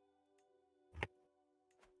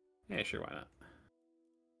 Yeah, sure, why not?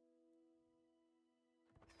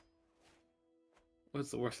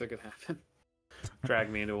 What's the worst that could happen? Drag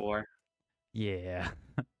me into war. Yeah.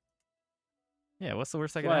 Yeah, what's the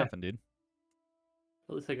worst that could What? happen, dude?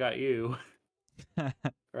 At least I got you.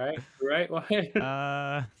 Right? Right? What?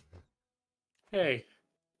 uh, Hey.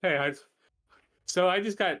 Hey, I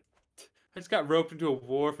just got roped into a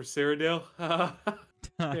war for Cyrodiil.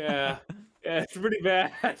 Yeah. Yeah, it's pretty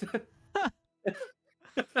bad.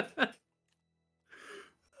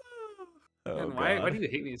 oh And why god. do you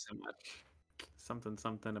hate me so much?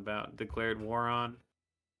 Something about declared war on.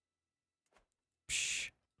 Psh,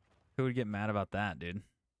 who would get mad about that, dude?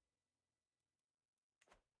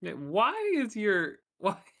 Yeah, why is your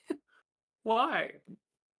why why?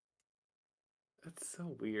 That's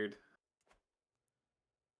so weird.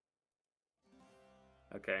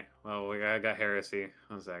 Okay, well I got heresy.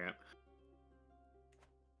 1 second.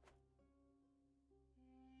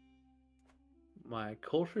 My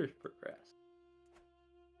culture's progressed.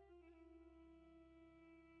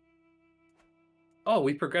 Oh,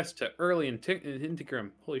 we progressed to early in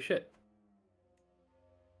Integrum. Holy shit.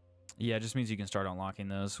 Yeah, it just means you can start unlocking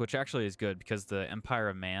those, which actually is good because the Empire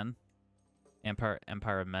of Man, Empire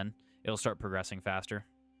of Men, it'll start progressing faster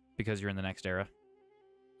because you're in the next era.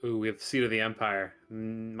 Ooh, we have Seat of the Empire.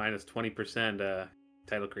 Minus 20%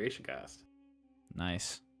 title creation cost.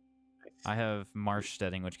 Nice. I have Marsh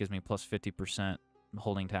steading, which gives me plus 50%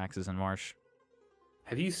 holding taxes in Marsh.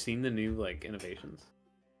 Have you seen the new like innovations?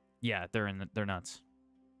 Yeah, they're nuts.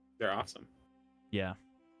 They're awesome. Yeah.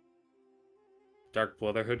 Dark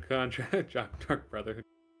Brotherhood contract. Dark Brotherhood.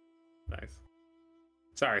 Nice.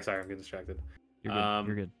 Sorry, I'm getting distracted. You're good.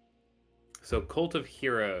 You're good. So Cult of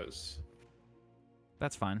Heroes.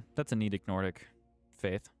 That's fine. That's a Nedic Nordic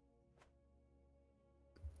faith.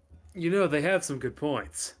 You know, they have some good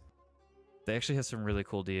points. They actually have some really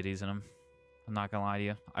cool deities in them. I'm not gonna lie to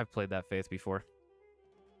you. I've played that faith before.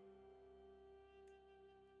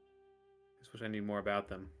 Just wish I knew more about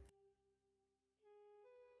them.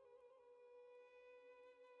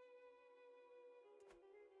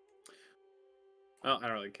 Oh, I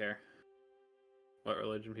don't really care what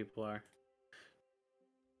religion people are.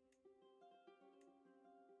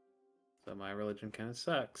 So my religion kind of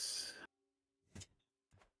sucks.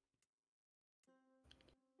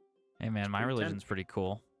 Hey man, my religion's pretty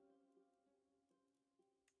cool.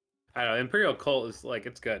 I don't know. Imperial Cult is like,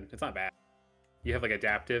 it's good. It's not bad. You have like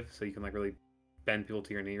adaptive, so you can like really bend people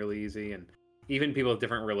to your knee really easy, and even people with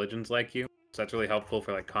different religions like you. So that's really helpful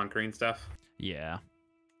for like conquering stuff. Yeah.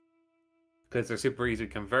 Because they're super easy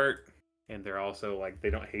to convert, and they're also like, they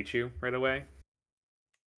don't hate you right away.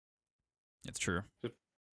 It's true. It's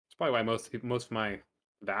probably why most of my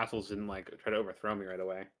vassals didn't like try to overthrow me right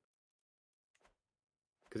away.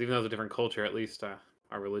 Because even though it's a different culture, at least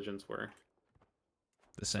our religions were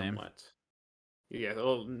the same. Somewhat. Yeah,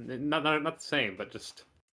 well, not the same, but just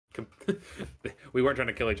we weren't trying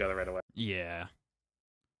to kill each other right away. Yeah.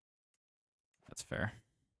 That's fair.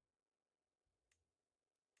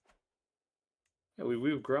 Yeah,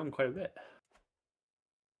 we've grown quite a bit.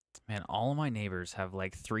 Man, all of my neighbors have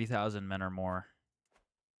like 3,000 men or more.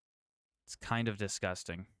 It's kind of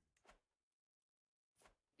disgusting.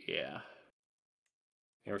 Yeah.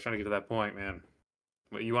 Yeah, we're trying to get to that point, man.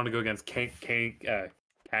 What, you want to go against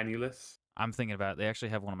Canulus? I'm thinking about it. They actually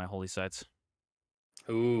have one of my holy sites.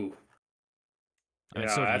 Ooh. I mean,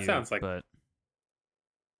 Yeah, so do that you, sounds like... but...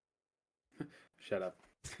 Shut up.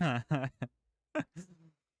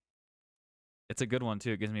 It's a good one,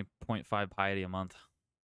 too. It gives me 0.5 piety a month.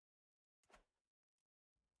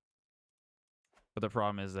 But the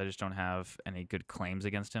problem is I just don't have any good claims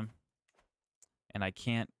against him. And I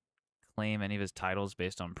can't claim any of his titles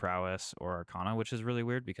based on prowess or arcana, which is really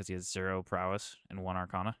weird because he has 0 prowess and 1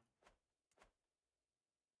 arcana.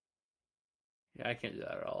 Yeah, I can't do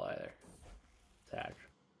that at all either. Sad.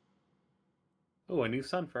 Oh, a new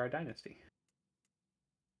son for our dynasty.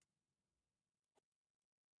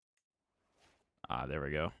 Ah, there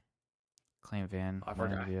we go. Claim Van. I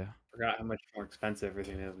forgot how much more expensive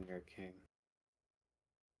everything is when you're a king.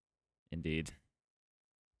 Indeed.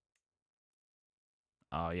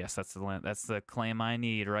 Oh, yes, that's the claim I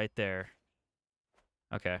need right there.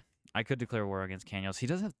 Okay. I could declare war against Canuels. He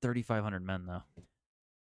does have 3,500 men, though.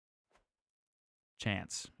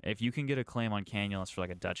 Chance. If you can get a claim on Canuels for like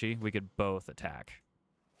a duchy, we could both attack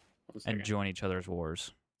and join each other's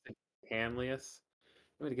wars. Canlius?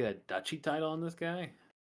 You want to get a duchy title on this guy?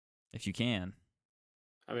 If you can.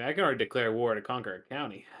 I mean, I can already declare war to conquer a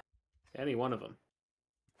county. Any one of them.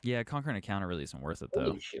 Yeah, conquering a county really isn't worth it, though.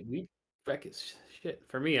 Holy shit, we wreck his shit.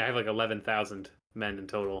 For me, I have like 11,000 men in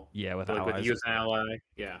total. Yeah, with so, like, allies. with use an ally.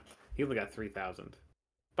 Yeah. He only got 3,000.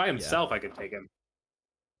 By himself, I could take him.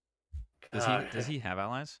 Does he have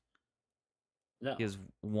allies? No. He has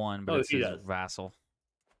one, but Oh, it's he his does. vassal.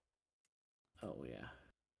 Oh yeah.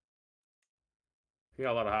 He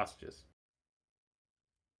got a lot of hostages.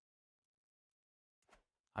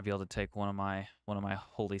 I'll be able to take one of my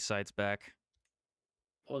holy sites back.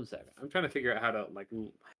 1 second. I'm trying to figure out how to like.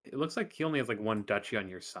 It looks like he only has like one duchy on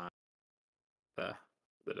your side. The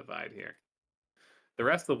divide here. The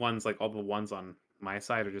rest of the ones, like all the ones on my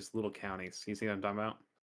side, are just little counties. You see what I'm talking about?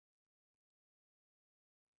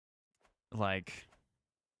 Like,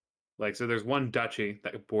 So there's one duchy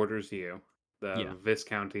that borders you, the yeah,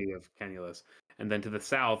 Viscounty of Canulus, and then to the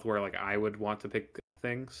south, where like I would want to pick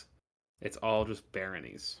things, it's all just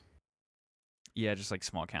baronies. yeah, just like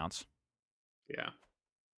small counts. Yeah.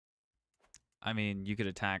 I mean, you could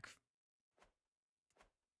attack.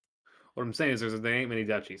 What I'm saying is, there ain't many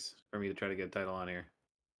duchies for me to try to get a title on here.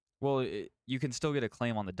 Well, you can still get a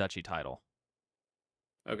claim on the duchy title.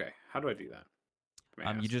 Okay, how do I do that? May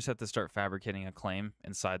I You ask? just have to start fabricating a claim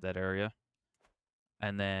inside that area,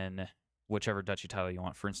 and then whichever duchy title you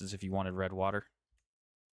want. For instance, if you wanted Redwater,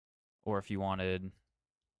 or if you wanted,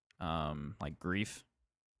 like Grief,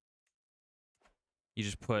 you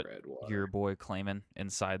just put your boy claiming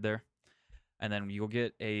inside there, and then you'll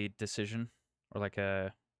get a decision or like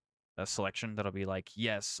a selection that'll be like,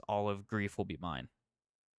 yes, all of Grief will be mine,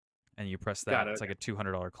 and you press that. Got it. It's like a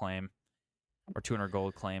 $200 claim or 200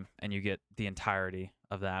 gold claim, and you get the entirety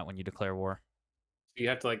of that when you declare war. You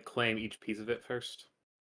have to like claim each piece of it first.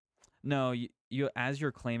 No, you as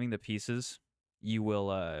you're claiming the pieces, you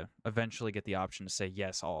will eventually get the option to say,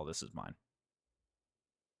 yes, all of this is mine.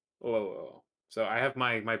 Whoa. So I have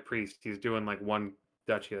my priest. He's doing like one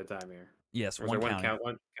duchy at a time here. Yes, Or is one there county.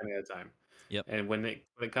 one county at a time? Yep. And when it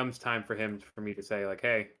comes time for me to say like,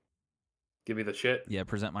 hey, give me the shit. Yeah,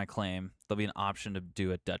 present my claim. There'll be an option to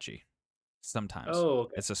do a duchy. Sometimes. Oh,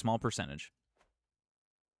 okay. It's a small percentage.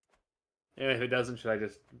 And if it doesn't, should I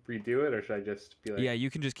just redo it, or should I just be like, Yeah, you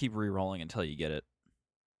can just keep re-rolling until you get it.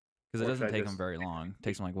 Because it or should doesn't I take them just very long. It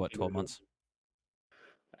takes them like, what, 12 months?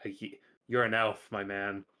 You're an elf, my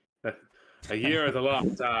man. A year is a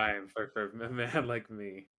long time for a man like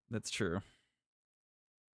me. That's true.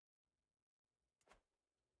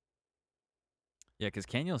 Yeah, because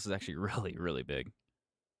Canulus is actually really, really big.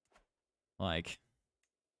 Like,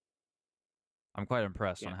 I'm quite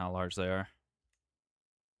impressed on how large they are.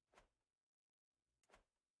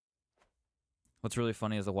 What's really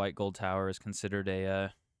funny is the White Gold Tower is considered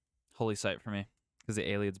a holy site for me because the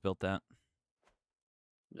aliens built that.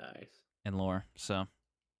 Nice. In lore, so.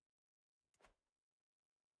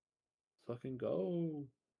 Fucking go.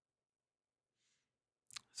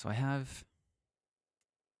 So I have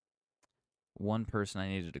one person I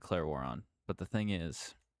need to declare war on, but the thing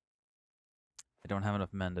is, I don't have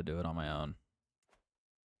enough men to do it on my own.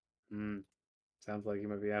 Sounds like you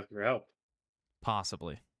might be asking for help.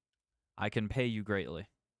 Possibly. I can pay you greatly.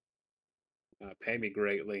 Pay me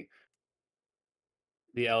greatly.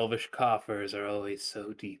 The elvish coffers are always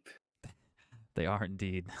so deep. They are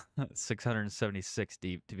indeed. 676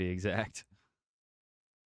 deep, to be exact.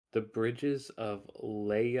 The bridges of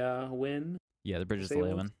Leawin? Yeah, the bridges of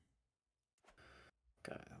Leawin.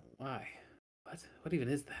 God, why? What even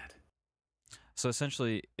is that? So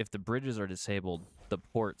essentially, if the bridges are disabled, the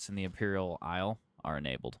ports in the Imperial Isle are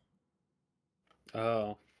enabled.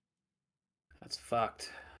 Oh. That's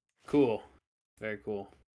fucked. Cool. Very cool.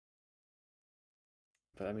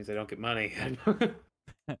 But that means I don't get money.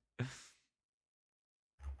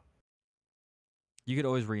 You could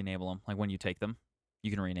always re-enable them. Like when you take them,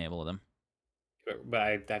 you can re-enable them. But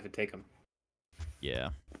I have to take them. Yeah.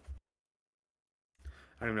 I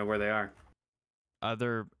don't even know where they are.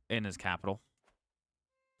 They're in his capital.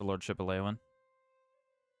 The Lordship of Leawin.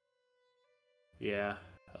 Yeah.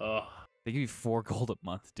 Oh. They give you 4 gold a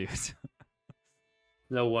month, dude.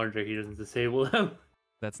 No wonder he doesn't disable them.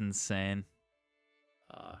 That's insane.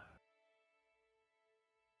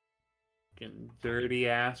 Getting dirty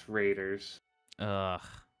ass raiders. Ugh.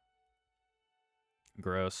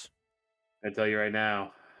 Gross. I tell you right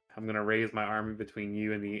now, I'm gonna raise my army between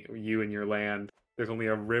you and your land. There's only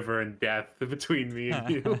a river and death between me and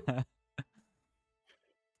you.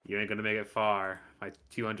 You ain't gonna make it far. My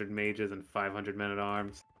 200 mages and 500 men at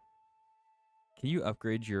arms. Can you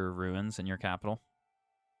upgrade your ruins in your capital?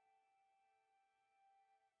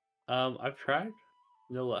 I've tried.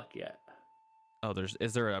 No luck yet. Oh,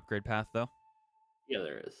 is there an upgrade path though? Yeah,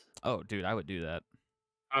 there is. Oh, dude, I would do that.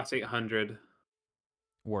 Cost 800.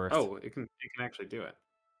 Worth. Oh, it can actually do it.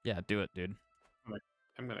 Yeah, do it, dude.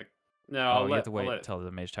 I'm gonna. No, you have to wait until the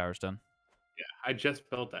mage tower's done. Yeah, I just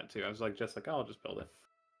built that too. I was like, oh, I'll just build it.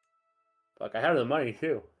 Fuck, I have the money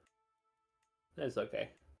too. It's okay.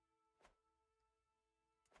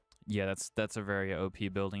 Yeah, that's a very OP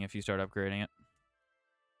building if you start upgrading it.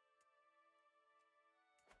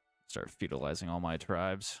 Start feudalizing all my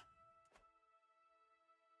tribes.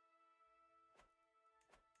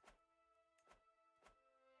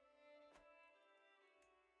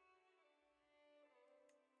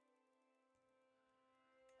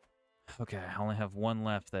 Okay, I only have one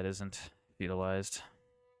left that isn't feudalized.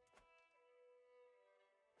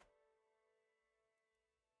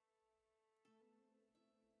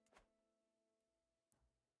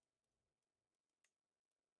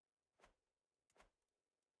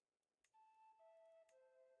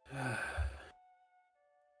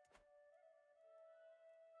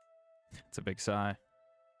 It's a big sigh.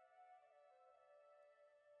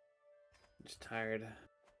 Just tired.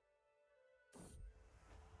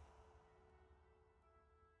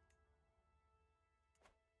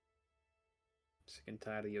 Sick and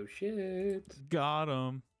tired of your shit. Got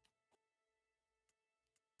him.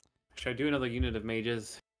 Should I do another unit of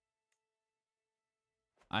mages?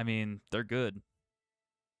 I mean, they're good.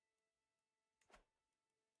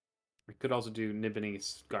 We could also do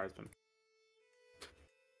Nibonese guardsmen.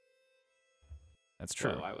 That's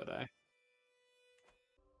true. Well, why would I?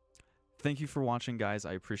 Thank you for watching, guys.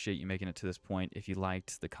 I appreciate you making it to this point. If you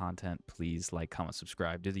liked the content, please like, comment,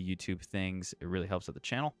 subscribe, do the YouTube things. It really helps out the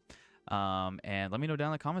channel. And let me know down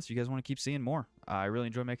in the comments if you guys want to keep seeing more. I really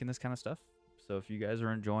enjoy making this kind of stuff. So if you guys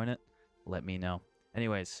are enjoying it, let me know.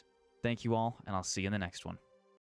 Anyways, thank you all, and I'll see you in the next one.